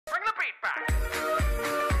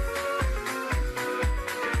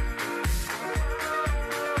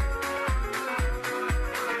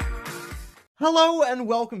Hello and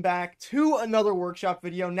welcome back to another workshop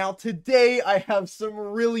video. Now today I have some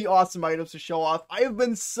really awesome items to show off. I have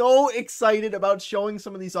been so excited about showing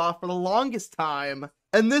some of these off for the longest time.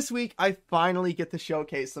 And this week I finally get to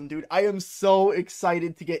showcase them, dude. I am so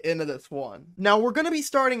excited to get into this one. Now we're going to be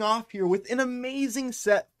starting off here with an amazing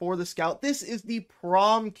set for the Scout. This is the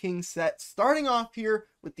Prom King set, starting off here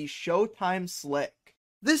with the Showtime Slick.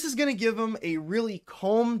 This is going to give him a really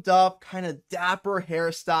combed up, kind of dapper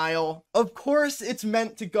hairstyle. Of course, it's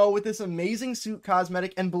meant to go with this amazing suit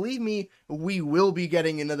cosmetic, and believe me, we will be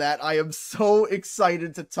getting into that. I am so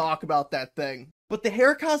excited to talk about that thing. But the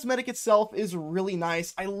hair cosmetic itself is really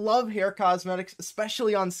nice. I love hair cosmetics,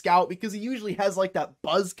 especially on Scout, because he usually has like that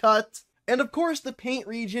buzz cut. And of course, the paint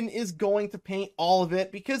region is going to paint all of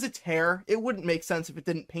it because it's hair. It wouldn't make sense if it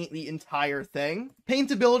didn't paint the entire thing.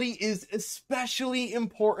 Paintability is especially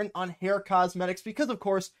important on hair cosmetics because, of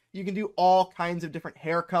course, you can do all kinds of different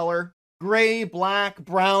hair color. Gray, black,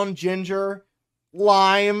 brown, ginger,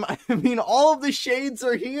 lime. I mean, all of the shades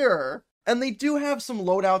are here. And they do have some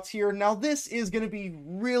loadouts here. Now, this is going to be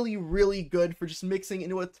really, really good for just mixing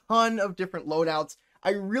into a ton of different loadouts.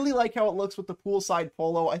 I really like how it looks with the poolside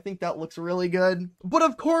polo. I think that looks really good. But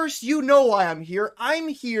of course, you know why I'm here. I'm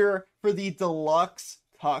here for the deluxe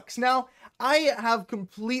tux. Now, I have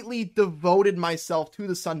completely devoted myself to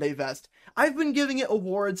the Sunday vest. I've been giving it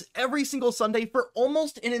awards every single Sunday for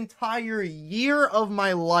almost an entire year of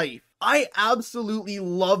my life. I absolutely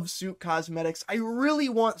love suit cosmetics. I really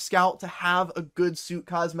want Scout to have a good suit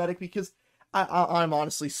cosmetic because I'm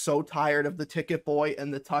honestly so tired of the Ticket Boy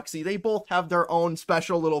and the Tuxie. They both have their own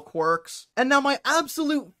special little quirks. And now my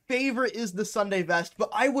absolute favorite is the Sunday vest, but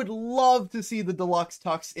I would love to see the deluxe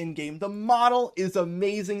tux in-game. The model is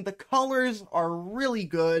amazing. The colors are really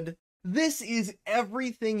good. This is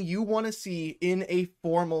everything you want to see in a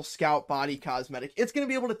formal Scout body cosmetic. It's going to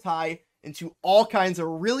be able to tie into all kinds of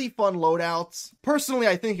really fun loadouts. Personally,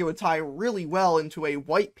 I think it would tie really well into a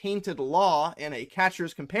white painted Law and a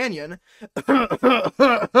Catcher's Companion.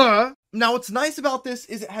 Now, what's nice about this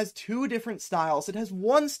is it has two different styles. It has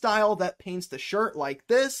one style that paints the shirt like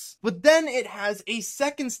this, but then it has a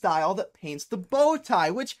second style that paints the bow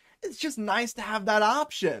tie, which it's just nice to have that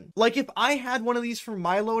option. Like if I had one of these for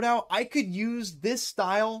my loadout, I could use this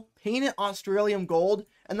style, paint it Australian gold,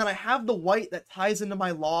 and then I have the white that ties into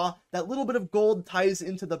my Law. That little bit of gold ties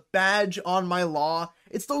into the badge on my Law.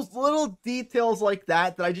 It's those little details like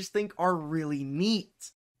that that I just think are really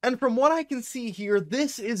neat. And from what I can see here,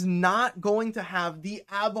 this is not going to have the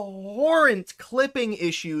abhorrent clipping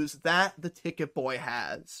issues that the Ticket Boy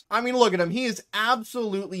has. I mean, look at him. He is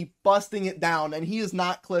absolutely busting it down, and he is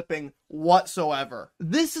not clipping whatsoever.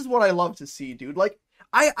 This is what I love to see, dude. Like,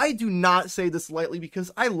 I do not say this lightly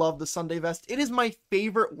because I love the Sunday vest. It is my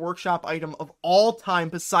favorite workshop item of all time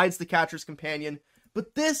besides the Catcher's Companion.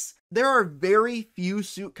 But there are very few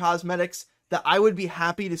suit cosmetics that I would be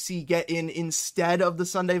happy to see get in instead of the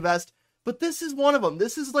Sunday vest, but this is one of them.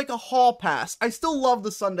 This is like a hall pass. I still love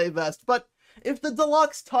the Sunday vest, but if the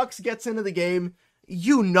deluxe tux gets into the game,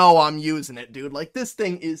 you know I'm using it, dude. Like, this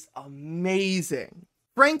thing is amazing.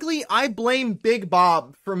 Frankly, I blame Big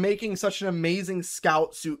Bob for making such an amazing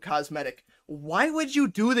Scout suit cosmetic. Why would you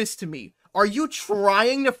do this to me? Are you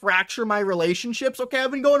trying to fracture my relationships? Okay,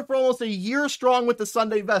 I've been going for almost a year strong with the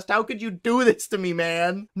Sunday vest. How could you do this to me,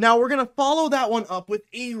 man? Now, we're going to follow that one up with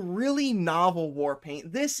a really novel war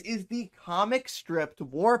paint. This is the comic stripped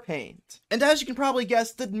war paint. And as you can probably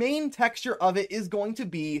guess, the main texture of it is going to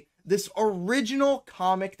be this original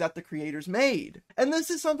comic that the creators made. And this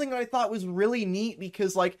is something that I thought was really neat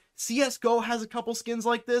because, like, CSGO has a couple skins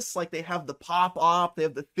like this. Like, they have the Pop Op, they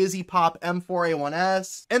have the Fizzy Pop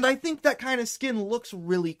M4A1S, and I think that kind of skin looks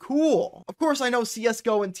really cool. Of course, I know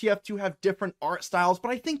CSGO and TF2 have different art styles,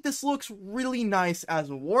 but I think this looks really nice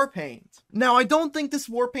as war paint. Now, I don't think this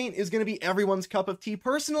war paint is going to be everyone's cup of tea.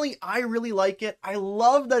 Personally, I really like it. I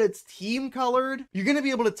love that it's team colored. You're going to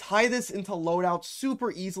be able to tie this into loadouts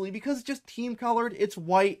super easily because it's just team colored. It's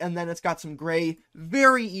white and then it's got some gray.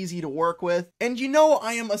 Very easy to work with. And you know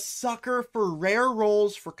I am a sucker for rare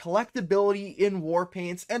rolls, for collectability in war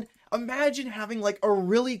paints, and imagine having like a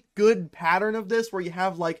really good pattern of this where you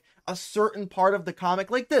have like a certain part of the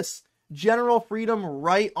comic like this. General Freedom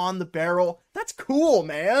right on the barrel. That's cool,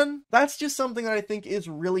 man. That's just something that I think is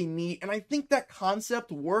really neat, and I think that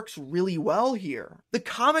concept works really well here. The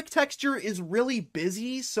comic texture is really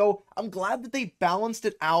busy, so I'm glad that they balanced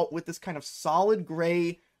it out with this kind of solid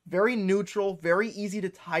gray, very neutral, very easy to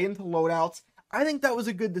tie into loadouts. I think that was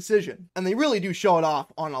a good decision. And they really do show it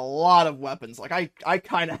off on a lot of weapons. Like, I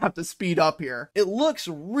kind of have to speed up here. It looks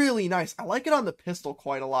really nice. I like it on the pistol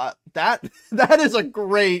quite a lot. That is a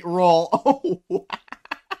great roll. Oh,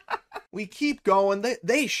 we keep going.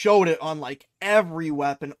 They showed it on like every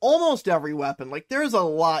weapon, almost every weapon. Like, there's a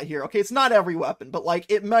lot here. Okay, it's not every weapon, but like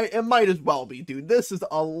it might as well be, dude. This is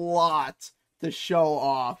a lot to show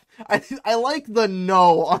off. I like the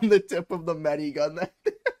no on the tip of the medigun.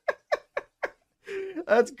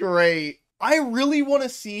 That's great. I really want to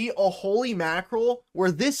see a holy mackerel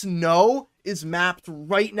where this no is mapped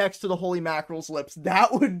right next to the holy mackerel's lips.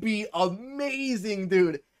 That would be amazing,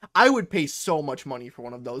 dude. I would pay so much money for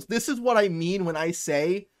one of those. This is what I mean when I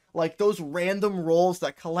say, like, those random rolls,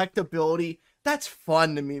 that collectability. That's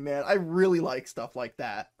fun to me, man. I really like stuff like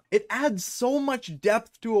that. It adds so much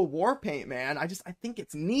depth to a war paint, man. I think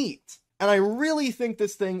it's neat. And I really think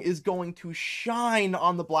this thing is going to shine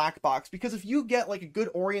on the black box, because if you get like a good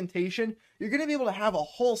orientation, you're going to be able to have a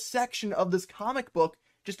whole section of this comic book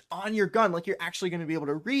just on your gun. Like, you're actually going to be able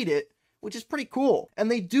to read it, which is pretty cool.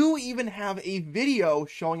 And they do even have a video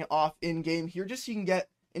showing it off in game here, just so you can get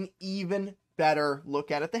an even better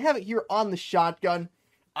look at it. They have it here on the shotgun.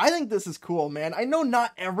 I think this is cool, man. I know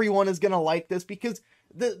not everyone is going to like this because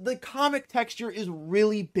the comic texture is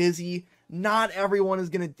really busy. Not everyone is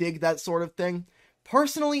going to dig that sort of thing.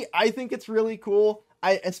 Personally, I think it's really cool.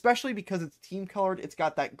 Especially because it's team colored. It's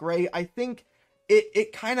got that gray. I think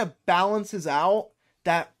it kind of balances out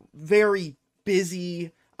that very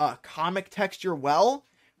busy comic texture well.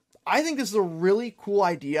 I think this is a really cool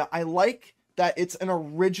idea. I like that it's an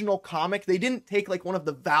original comic. They didn't take like one of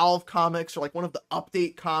the Valve comics or like one of the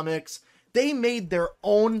Update comics. They made their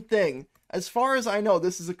own thing. As far as I know,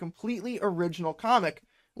 this is a completely original comic,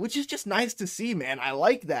 which is just nice to see, man. I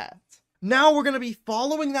like that. Now we're going to be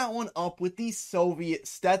following that one up with the Soviet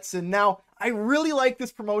Stetson. Now, I really like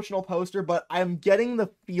this promotional poster, but I'm getting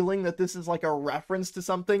the feeling that this is like a reference to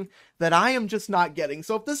something that I am just not getting.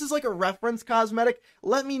 So if this is like a reference cosmetic,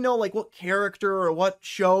 let me know like what character or what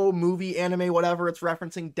show, movie, anime, whatever it's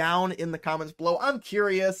referencing down in the comments below. I'm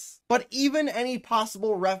curious. But even any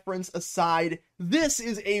possible reference aside, this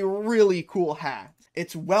is a really cool hat.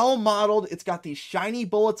 It's well modeled. It's got these shiny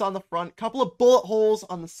bullets on the front, couple of bullet holes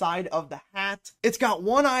on the side of the hat. It's got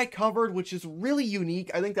one eye covered, which is really unique.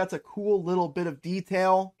 I think that's a cool little bit of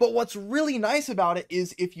detail. But what's really nice about it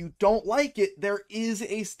is if you don't like it, there is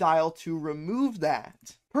a style to remove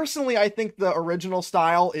that. Personally, I think the original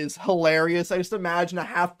style is hilarious. I just imagine a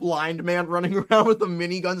half-blind man running around with a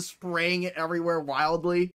minigun spraying it everywhere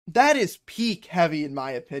wildly. That is peak heavy in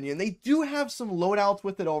my opinion. They do have some loadouts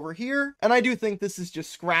with it over here, and I do think this is just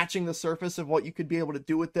scratching the surface of what you could be able to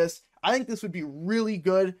do with this. I think this would be really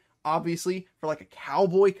good, obviously, for like a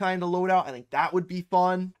cowboy kind of loadout. I think that would be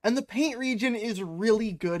fun. And the paint region is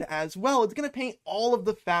really good as well. It's going to paint all of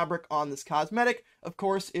the fabric on this cosmetic. Of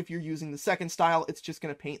course, if you're using the second style, it's just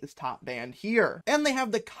going to paint this top band here. And they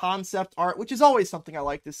have the concept art, which is always something I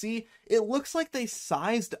like to see. It looks like they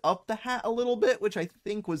sized up the hat a little bit, which I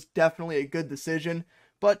think was definitely a good decision.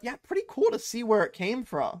 But yeah, pretty cool to see where it came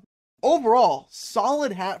from. Overall,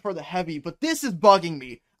 solid hat for the heavy, but this is bugging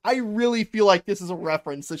me. I really feel like this is a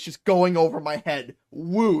reference that's just going over my head.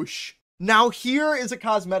 Whoosh. Now here is a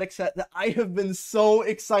cosmetic set that I have been so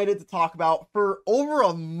excited to talk about for over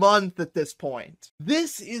a month at this point.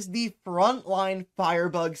 This is the Frontline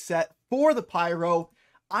Firebug set for the Pyro.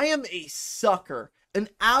 I am a sucker, an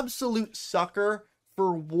absolute sucker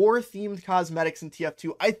for war-themed cosmetics in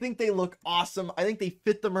TF2. I think they look awesome. I think they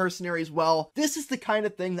fit the mercenaries well. This is the kind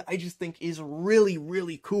of thing that I just think is really,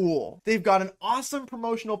 really cool. They've got an awesome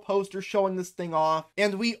promotional poster showing this thing off,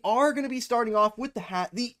 and we are going to be starting off with the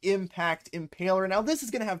hat, the Impact Impaler. Now, this is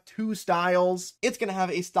going to have two styles. It's going to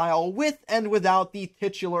have a style with and without the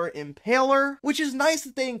titular impaler, which is nice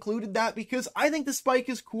that they included that because I think the spike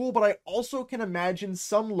is cool, but I also can imagine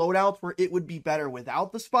some loadouts where it would be better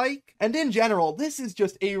without the spike. And in general, this is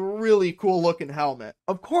just a really cool looking helmet.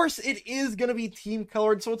 Of course, it is going to be team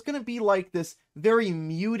colored, so it's going to be like this very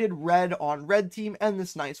muted red on red team and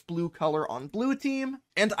this nice blue color on blue team.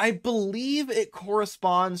 And I believe it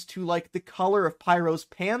corresponds to like the color of Pyro's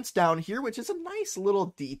pants down here, which is a nice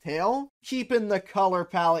little detail. Keeping the color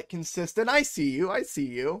palette consistent. I see you. I see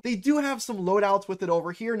you. They do have some loadouts with it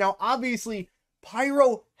over here. Now, obviously,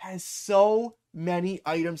 Pyro has so many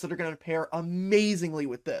items that are going to pair amazingly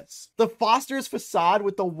with this. The Foster's Facade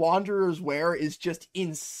with the Wanderer's Wear is just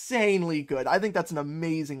insanely good. I think that's an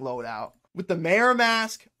amazing loadout. With the Mayor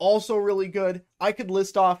Mask, also really good. I could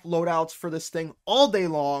list off loadouts for this thing all day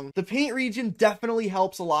long. The paint region definitely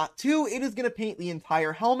helps a lot too. It is going to paint the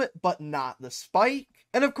entire helmet, but not the spike.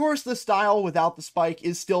 And of course, the style without the spike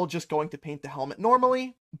is still just going to paint the helmet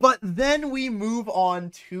normally. But then we move on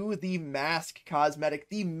to the mask cosmetic,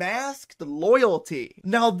 the masked loyalty.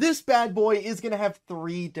 Now, this bad boy is going to have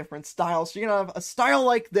 3 different styles. So you're going to have a style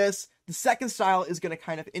like this. The second style is going to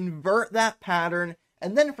kind of invert that pattern.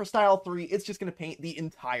 And then for style 3, it's just going to paint the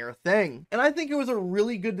entire thing. And I think it was a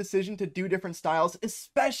really good decision to do different styles,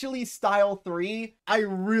 especially style 3. I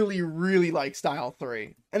really, really like style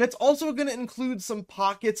 3. And it's also going to include some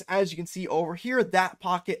pockets, as you can see over here. That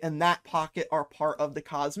pocket and that pocket are part of the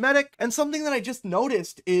cosmetic. And something that I just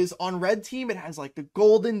noticed is on red team, it has like the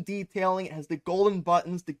golden detailing, it has the golden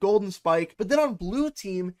buttons, the golden spike. But then on blue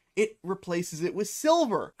team, it replaces it with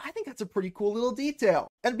silver. I think that's a pretty cool little detail.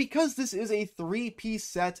 And because this is a 3-piece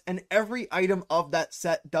set and every item of that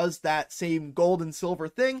set does that same gold and silver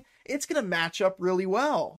thing, it's going to match up really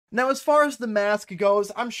well. Now, as far as the mask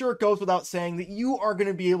goes, I'm sure it goes without saying that you are going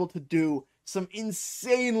to be able to do some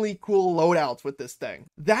insanely cool loadouts with this thing.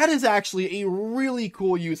 That is actually a really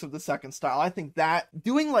cool use of the second style. I think that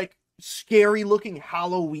doing like scary looking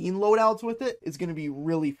Halloween loadouts with it is going to be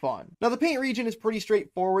really fun. Now, the paint region is pretty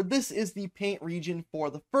straightforward. This is the paint region for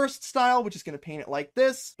the first style, which is going to paint it like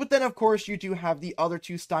this. But then of course you do have the other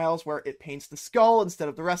 2 styles where it paints the skull instead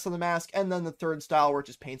of the rest of the mask, and then the third style where it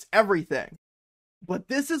just paints everything. But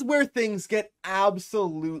this is where things get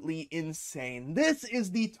absolutely insane. This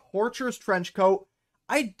is the Torture's trench coat.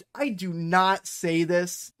 I do not say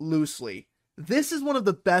this loosely. This is one of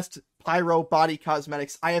the best pyro body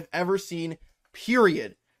cosmetics I have ever seen,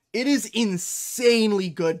 period. It is insanely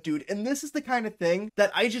good, dude. And this is the kind of thing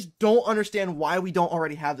that I just don't understand why we don't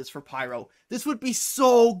already have this for Pyro. This would be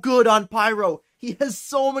so good on Pyro. He has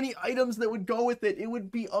so many items that would go with it. It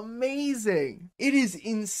would be amazing. It is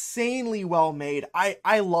insanely well made.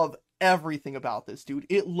 I love everything about this, dude.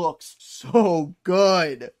 It looks so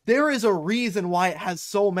good. There is a reason why it has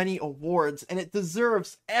so many awards, and it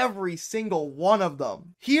deserves every single one of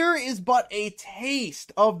them. Here is but a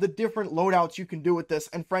taste of the different loadouts you can do with this,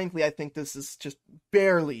 and frankly, I think this is just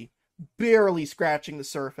barely scratching the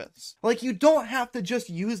surface. Like, you don't have to just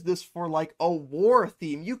use this for like a war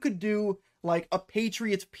theme. You could do like a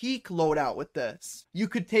Patriot's Peak loadout with this. You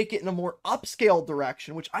could take it in a more upscale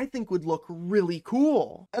direction, which I think would look really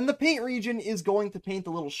cool. And the paint region is going to paint the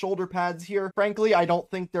little shoulder pads here. Frankly, I don't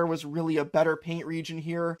think there was really a better paint region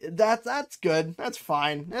here. That's good. That's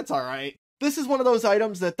fine. That's all right. This is one of those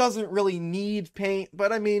items that doesn't really need paint,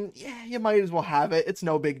 but I mean, yeah, you might as well have it. It's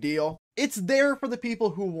no big deal. It's there for the people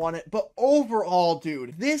who want it, but overall,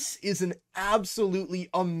 dude, this is an absolutely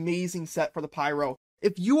amazing set for the Pyro.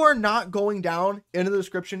 If you are not going down into the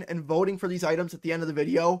description and voting for these items at the end of the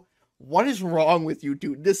video, what is wrong with you,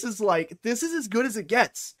 dude? This is as good as it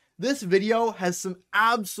gets. This video has some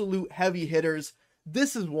absolute heavy hitters.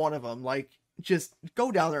 This is one of them. Like, just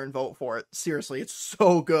go down there and vote for it. Seriously, it's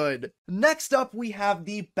so good. Next up, we have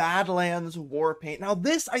the Badlands War Paint. Now,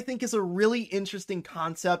 this, I think, is a really interesting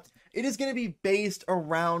concept. It is going to be based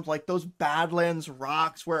around, like, those Badlands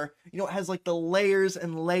rocks where, you know, it has, like, the layers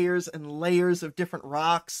and layers and layers of different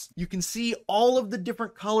rocks. You can see all of the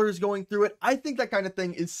different colors going through it. I think that kind of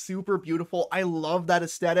thing is super beautiful. I love that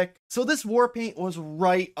aesthetic. So this war paint was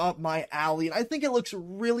right up my alley, and I think it looks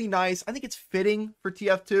really nice. I think it's fitting for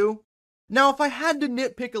TF2. Now, if I had to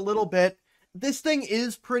nitpick a little bit, this thing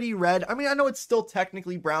is pretty red. I mean, I know it's still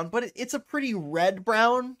technically brown, but it's a pretty red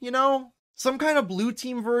brown, you know? Some kind of blue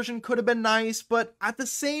team version could have been nice, but at the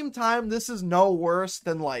same time, this is no worse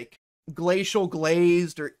than like Glacial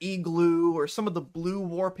Glazed or Igloo or some of the blue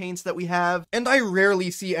war paints that we have. And I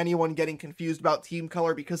rarely see anyone getting confused about team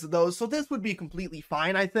color because of those, so this would be completely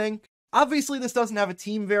fine, I think. Obviously, this doesn't have a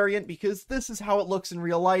team variant because this is how it looks in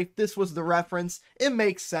real life. This was the reference. It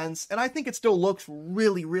makes sense, and I think it still looks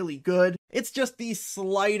really, really good. It's just the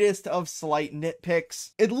slightest of slight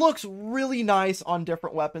nitpicks. It looks really nice on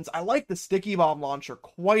different weapons. I like the sticky bomb launcher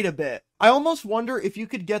quite a bit. I almost wonder if you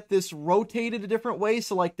could get this rotated a different way,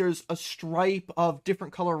 so like there's a stripe of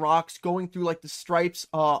different color rocks going through like the stripes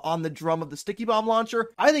on the drum of the sticky bomb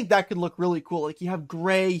launcher. I think that could look really cool. Like you have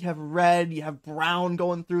gray, you have red, you have brown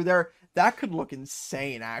going through there. That could look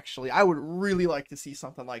insane, actually. I would really like to see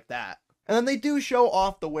something like that. And then they do show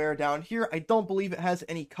off the wear down here. I don't believe it has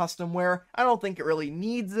any custom wear. I don't think it really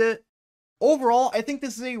needs it. Overall, I think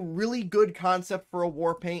this is a really good concept for a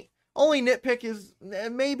war paint. Only nitpick is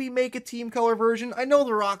maybe make a team color version. I know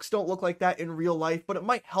the rocks don't look like that in real life, but it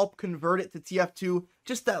might help convert it to TF2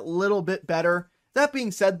 just that little bit better. That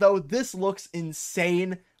being said, though, this looks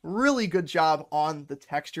insane. Really good job on the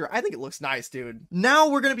texture. I think it looks nice, dude. Now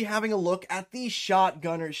we're going to be having a look at the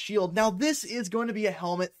shotgunner's shield. Now this is going to be a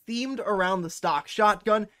helmet themed around the stock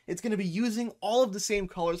shotgun. It's going to be using all of the same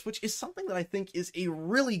colors, which is something that I think is a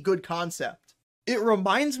really good concept. It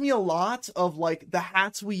reminds me a lot of like the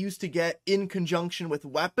hats we used to get in conjunction with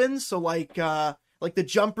weapons. So like the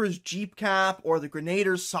jumper's Jeep cap or the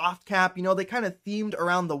grenader's soft cap, you know, they kind of themed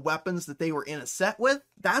around the weapons that they were in a set with.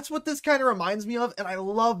 That's what this kind of reminds me of, and I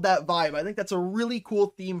love that vibe. I think that's a really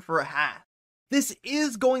cool theme for a hat. This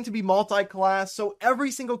is going to be multi-class, so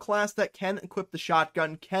every single class that can equip the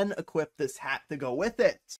shotgun can equip this hat to go with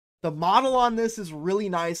it. The model on this is really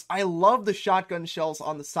nice. I love the shotgun shells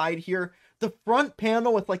on the side here. The front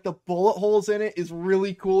panel with like the bullet holes in it is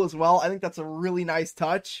really cool as well. I think that's a really nice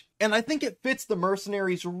touch. And I think it fits the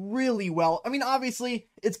mercenaries really well. I mean, obviously,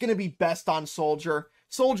 it's going to be best on Soldier.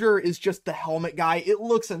 Soldier is just the helmet guy. It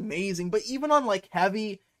looks amazing. But even on like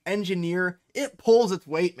Heavy, Engineer, it pulls its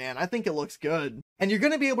weight, man. I think it looks good. And you're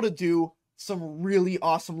going to be able to do some really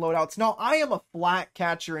awesome loadouts. Now, I am a flat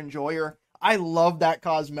catcher enjoyer. I love that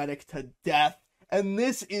cosmetic to death. And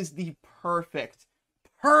this is the perfect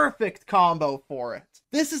combo for it.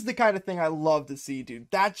 This is the kind of thing I love to see, dude.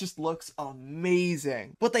 That just looks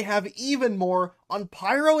amazing. But they have even more. On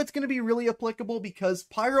Pyro, it's going to be really applicable because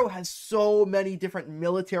Pyro has so many different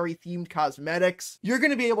military themed cosmetics. You're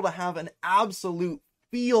going to be able to have an absolute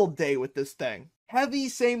field day with this thing. Heavy,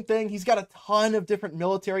 same thing. He's got a ton of different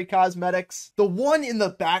military cosmetics. The one in the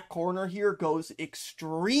back corner here goes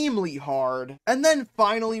extremely hard. And then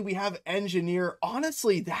finally we have Engineer.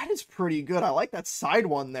 Honestly, that is pretty good. I like that side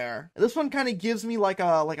one there. This one kind of gives me like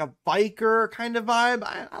a biker kind of vibe.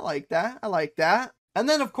 I like that. I like that. And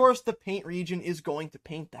then of course the paint region is going to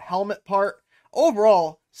paint the helmet part.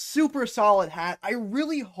 Overall, super solid hat. I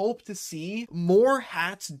really hope to see more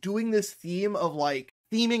hats doing this theme of like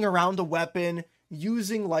theming around a weapon,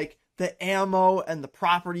 using like the ammo and the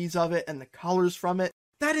properties of it and the colors from it.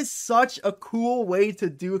 That is such a cool way to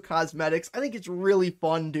do cosmetics. I think it's really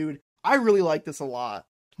fun, dude. I really like this a lot.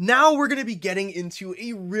 Now we're going to be getting into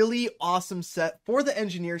a really awesome set for the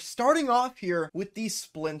Engineer, starting off here with the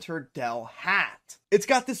Splinter Dell hat. It's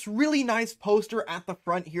got this really nice poster at the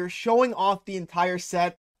front here showing off the entire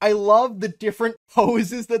set. I love the different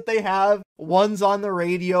poses that they have. One's on the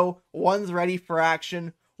radio, one's ready for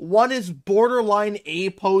action. One is borderline A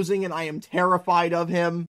posing, and I am terrified of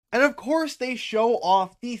him. And of course, they show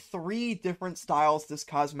off the 3 different styles this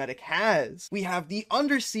cosmetic has. We have the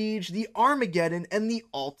Under Siege, the Armageddon, and the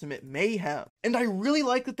Ultimate Mayhem. And I really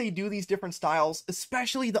like that they do these different styles,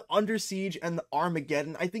 especially the Under Siege and the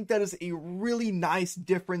Armageddon. I think that is a really nice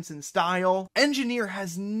difference in style. Engineer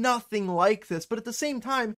has nothing like this, but at the same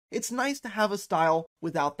time, it's nice to have a style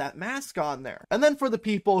without that mask on there. And then for the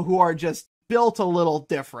people who are just built a little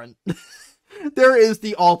different. There is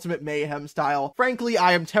the Ultimate Mayhem style. Frankly,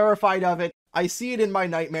 I am terrified of it. I see it in my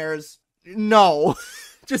nightmares. No.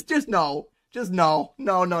 just no. Just no.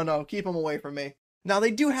 No. Keep them away from me. Now,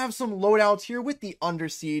 they do have some loadouts here with the Under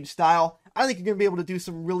Siege style. I think you're going to be able to do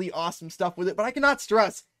some really awesome stuff with it, but I cannot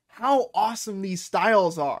stress how awesome these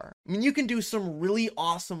styles are. I mean, you can do some really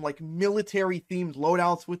awesome, like, military-themed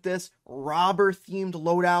loadouts with this, robber-themed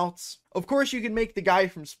loadouts. Of course, you can make the guy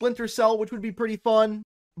from Splinter Cell, which would be pretty fun.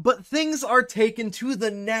 But things are taken to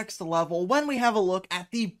the next level when we have a look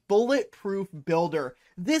at the Bulletproof Builder.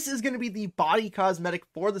 This is going to be the body cosmetic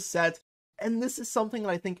for the set, and this is something that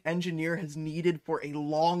I think Engineer has needed for a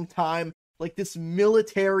long time, like this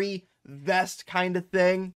military vest kind of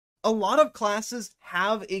thing. A lot of classes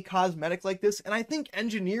have a cosmetic like this, and I think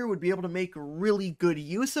Engineer would be able to make really good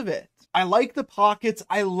use of it. I like the pockets.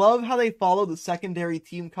 I love how they follow the secondary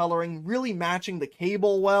team coloring, really matching the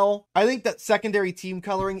cable well. I think that secondary team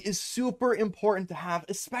coloring is super important to have,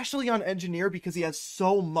 especially on Engineer because he has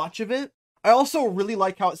so much of it. I also really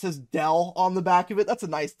like how it says Dell on the back of it. That's a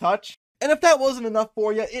nice touch. And if that wasn't enough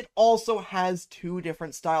for you, it also has 2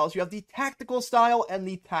 different styles. You have the tactical style and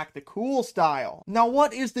the tacticool style. Now,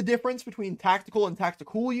 what is the difference between tactical and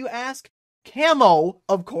tacticool, you ask? Camo,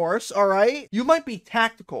 of course, alright? You might be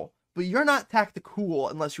tactical, but you're not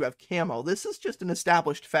tacticool unless you have camo. This is just an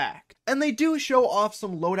established fact. And they do show off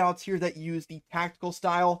some loadouts here that use the tactical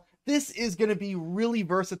style. This is going to be really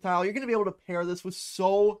versatile. You're going to be able to pair this with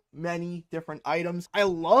so many different items. I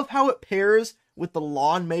love how it pairs with the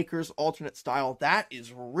Lawnmaker's alternate style. That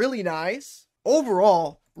is really nice.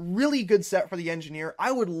 Overall, really good set for the Engineer.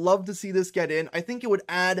 I would love to see this get in. I think it would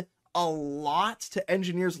add a lot to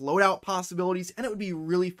Engineer's loadout possibilities, and it would be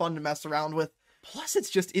really fun to mess around with. Plus, it's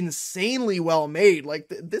just insanely well made. Like,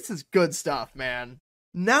 this is good stuff, man.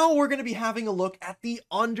 Now we're going to be having a look at the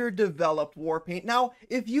underdeveloped Warpaint. Now,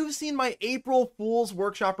 if you've seen my April Fool's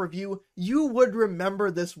Workshop review, you would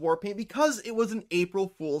remember this Warpaint because it was an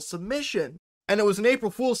April Fool's submission. And it was an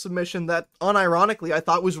April Fool's submission that, unironically, I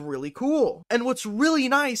thought was really cool. And what's really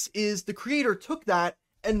nice is the creator took that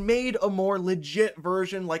and made a more legit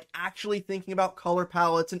version, like actually thinking about color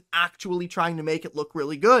palettes and actually trying to make it look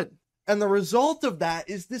really good. And the result of that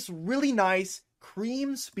is this really nice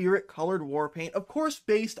cream spirit colored war paint, of course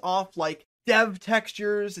based off like dev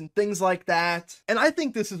textures and things like that. And I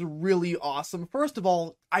think this is really awesome. First of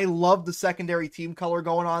all, I love the secondary team color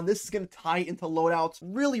going on. This is going to tie into loadouts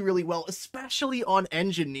really, really well, especially on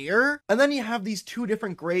Engineer. And then you have these two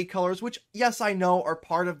different gray colors, which, yes, I know are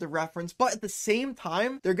part of the reference, but at the same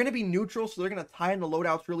time, they're going to be neutral, so they're going to tie into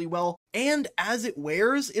loadouts really well. And as it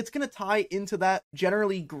wears, it's going to tie into that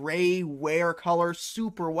generally gray wear color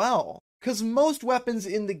super well. Because most weapons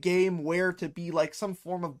in the game wear to be like some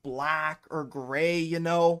form of black or gray, you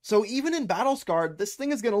know? So even in Battle Scarred, this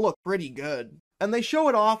thing is going to look pretty good. And they show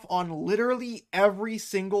it off on literally every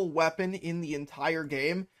single weapon in the entire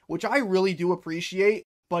game, which I really do appreciate,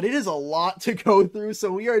 but it is a lot to go through,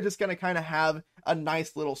 so we are just going to kind of have a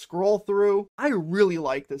nice little scroll through. I really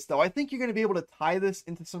like this though. I think you're going to be able to tie this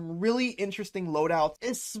into some really interesting loadouts,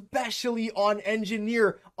 especially on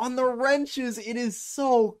Engineer. On the wrenches, it is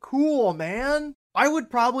so cool, man. I would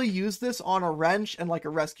probably use this on a wrench and like a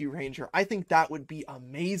Rescue Ranger. I think that would be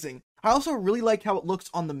amazing. I also really like how it looks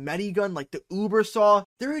on the Medigun, like the Uber Saw.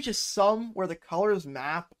 There are just some where the colors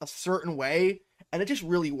map a certain way, and it just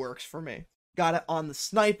really works for me. Got it on the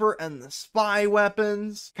sniper and the spy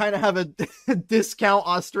weapons. Kind of have a discount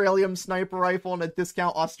Australian sniper rifle and a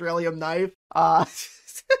discount Australian knife.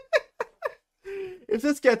 If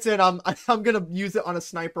this gets in, I'm gonna use it on a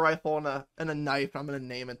sniper rifle and a knife. I'm gonna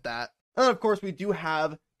name it that. And then of course we do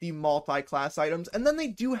have the multi-class items, and then they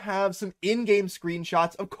do have some in-game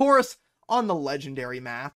screenshots, of course, on the legendary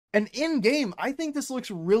map. And in-game, I think this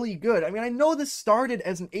looks really good. I mean, I know this started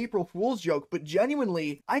as an April Fool's joke, but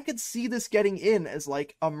genuinely, I could see this getting in as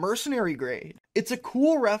like a mercenary grade. It's a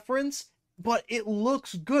cool reference, but it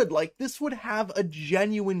looks good. Like, this would have a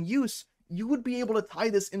genuine use. You would be able to tie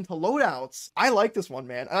this into loadouts. I like this one,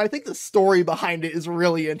 man. And I think the story behind it is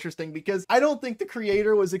really interesting because I don't think the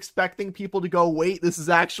creator was expecting people to go, wait, this is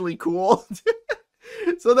actually cool.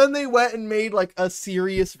 So then they went and made like a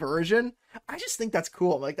serious version. I just think that's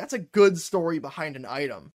cool. Like, that's a good story behind an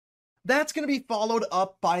item. That's going to be followed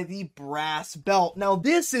up by the brass belt. Now,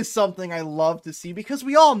 this is something I love to see because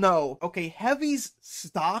we all know, okay, Heavy's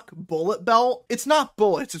stock bullet belt, it's not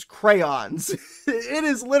bullets, it's crayons. It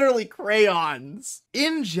is literally crayons.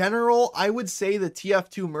 In general, I would say the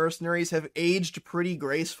TF2 mercenaries have aged pretty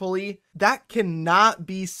gracefully. That cannot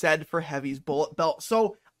be said for Heavy's bullet belt.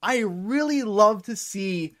 So I really love to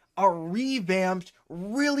see a revamped,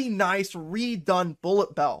 really nice, redone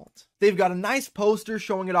bullet belt. They've got a nice poster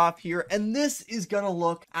showing it off here, and this is gonna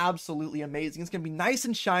look absolutely amazing. It's gonna be nice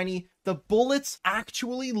and shiny. The bullets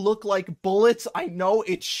actually look like bullets. I know,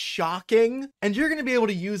 it's shocking. And you're gonna be able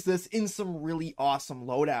to use this in some really awesome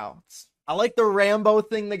loadouts. I like the Rambo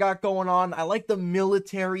thing they got going on. I like the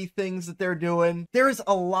military things that they're doing. There's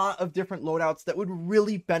a lot of different loadouts that would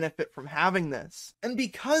really benefit from having this. And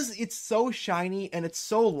because it's so shiny and it's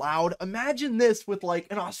so loud, imagine this with like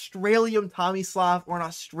an Australian Tommy Slav or an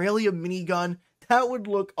Australian minigun. That would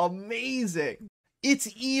look amazing. It's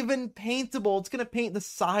even paintable. It's going to paint the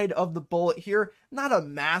side of the bullet here. Not a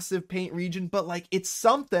massive paint region, but like it's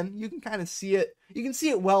something. You can kind of see it. You can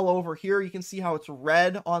see it well over here. You can see how it's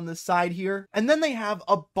red on the side here. And then they have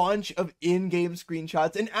a bunch of in-game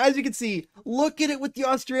screenshots. And as you can see, look at it with the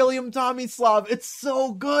Australian Tommy Slav. It's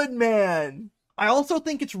so good, man. I also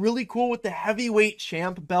think it's really cool with the heavyweight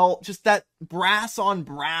champ belt. Just that brass on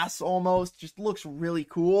brass almost. Just looks really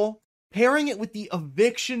cool. Pairing it with the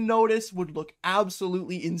eviction notice would look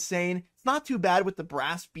absolutely insane. It's not too bad with the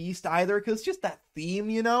brass beast either, because it's just that theme,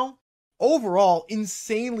 you know? Overall,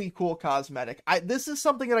 insanely cool cosmetic. This is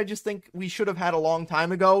something that I just think we should have had a long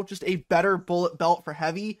time ago. Just a better bullet belt for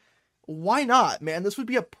Heavy. Why not, man? This would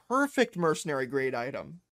be a perfect mercenary grade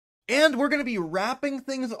item. And we're going to be wrapping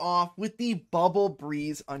things off with the Bubble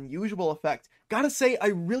Breeze Unusual effect. Gotta say, I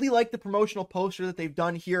really like the promotional poster that they've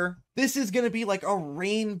done here. This is going to be like a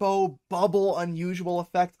rainbow bubble unusual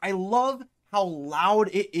effect. I love how loud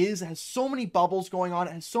it is. It has so many bubbles going on.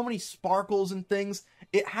 It has so many sparkles and things.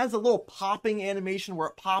 It has a little popping animation where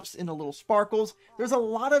it pops into little sparkles. There's a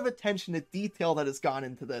lot of attention to detail that has gone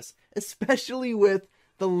into this, especially with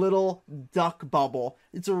the little duck bubble.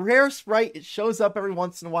 It's a rare sprite. It shows up every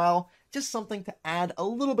once in a while. Just something to add a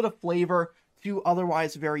little bit of flavor to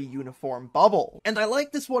otherwise very uniform bubble. And I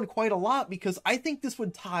like this one quite a lot because I think this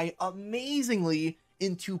would tie amazingly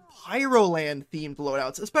into Pyroland themed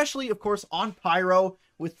loadouts, especially of course on Pyro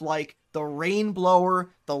with like the rain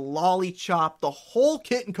blower, the lolly chop, the whole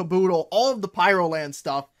kit and caboodle, all of the Pyroland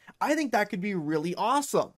stuff. I think that could be really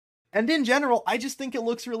awesome. And in general, I just think it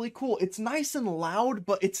looks really cool. It's nice and loud,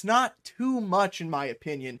 but it's not too much in my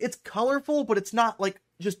opinion. It's colorful, but it's not like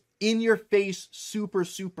just in your face, super,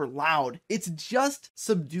 super loud. It's just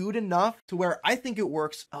subdued enough to where I think it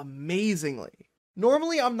works amazingly.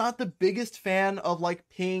 Normally, I'm not the biggest fan of like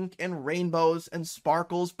pink and rainbows and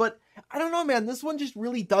sparkles, but I don't know, man, this one just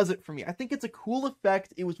really does it for me. I think it's a cool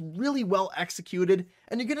effect. It was really well executed,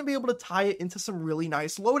 and you're going to be able to tie it into some really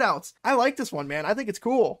nice loadouts. I like this one, man. I think it's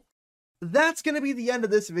cool. That's going to be the end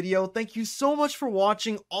of this video. Thank you so much for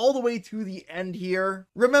watching all the way to the end here.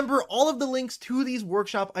 Remember, all of the links to these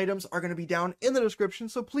workshop items are going to be down in the description,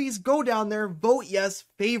 so please go down there, vote yes,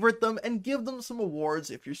 favorite them, and give them some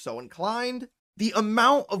awards if you're so inclined. The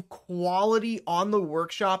amount of quality on the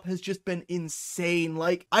workshop has just been insane.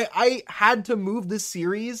 Like, I had to move this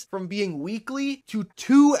series from being weekly to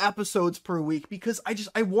 2 episodes per week because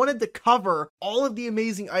I wanted to cover all of the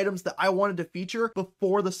amazing items that I wanted to feature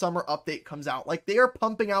before the summer update comes out. Like, they are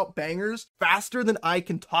pumping out bangers faster than I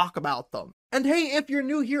can talk about them. And hey, if you're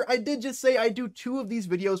new here, I did just say I do 2 of these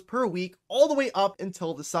videos per week, all the way up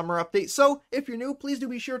until the summer update. So if you're new, please do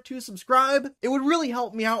be sure to subscribe. It would really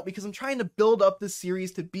help me out because I'm trying to build up this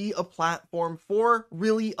series to be a platform for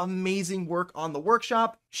really amazing work on the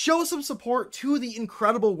workshop. Show some support to the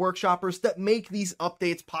incredible workshoppers that make these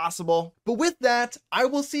updates possible. But with that, I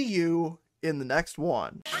will see you in the next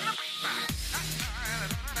one.